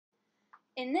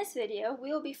In this video, we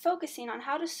will be focusing on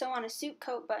how to sew on a suit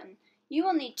coat button. You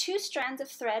will need 2 strands of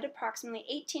thread approximately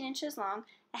 18 inches long,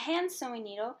 a hand sewing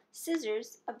needle,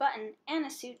 scissors, a button, and a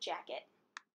suit jacket.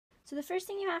 So the first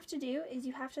thing you have to do is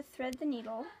you have to thread the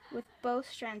needle with both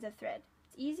strands of thread.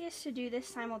 It's easiest to do this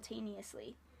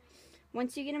simultaneously.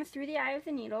 Once you get them through the eye of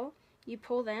the needle, you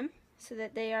pull them so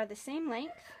that they are the same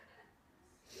length,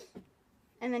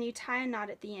 and then you tie a knot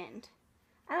at the end.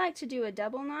 I like to do a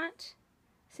double knot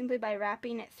simply by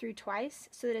wrapping it through twice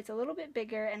so that it's a little bit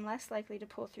bigger and less likely to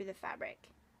pull through the fabric.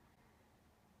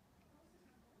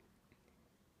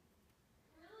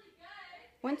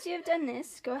 Once you have done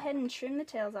this, go ahead and trim the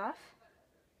tails off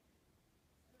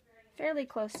fairly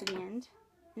close to the end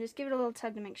and just give it a little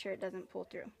tug to make sure it doesn't pull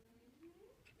through.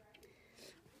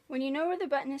 When you know where the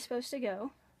button is supposed to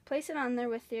go, place it on there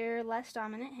with your less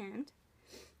dominant hand,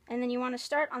 and then you want to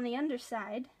start on the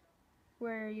underside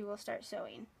where you will start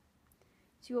sewing.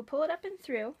 So you will pull it up and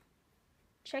through,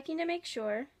 checking to make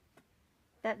sure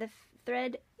that the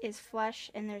thread is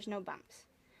flush and there's no bumps.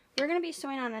 We're going to be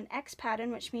sewing on an X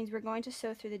pattern, which means we're going to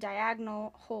sew through the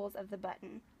diagonal holes of the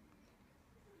button.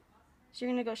 So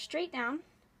you're going to go straight down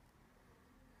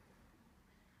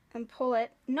and pull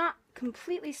it, not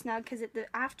completely snug, because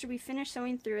after we finish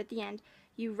sewing through at the end,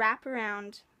 you wrap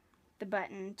around the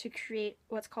button to create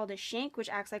what's called a shank, which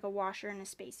acts like a washer and a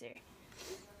spacer.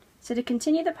 So to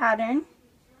continue the pattern,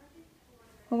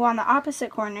 we'll go on the opposite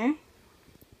corner,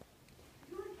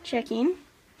 checking,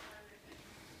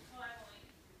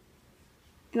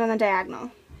 and on the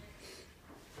diagonal.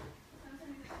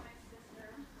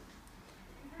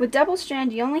 With double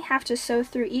strand, you only have to sew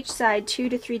through each side 2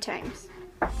 to 3 times.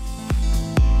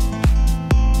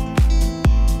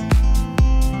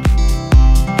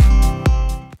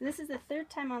 This is the 3rd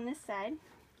time on this side.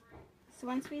 So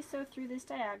once we sew through this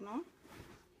diagonal,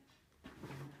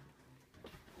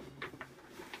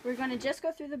 we're going to just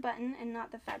go through the button and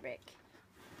not the fabric.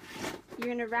 You're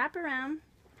going to wrap around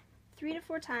 3 to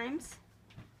 4 times,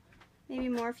 maybe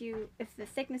more if the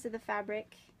thickness of the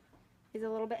fabric is a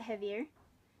little bit heavier,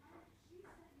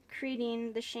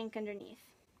 creating the shank underneath.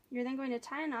 You're then going to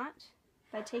tie a knot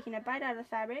by taking a bite out of the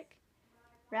fabric,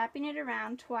 wrapping it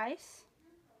around twice,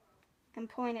 and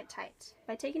pulling it tight.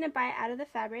 By taking a bite out of the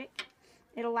fabric,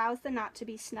 it allows the knot to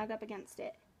be snug up against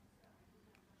it.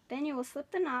 Then you will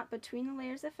slip the knot between the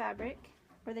layers of fabric,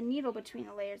 or the needle between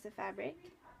the layers of fabric,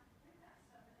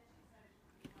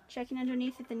 checking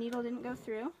underneath if the needle didn't go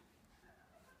through,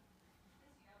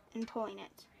 and pulling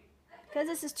it. Because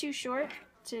this is too short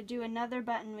to do another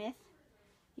button with,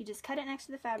 you just cut it next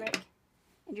to the fabric,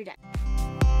 and you're done.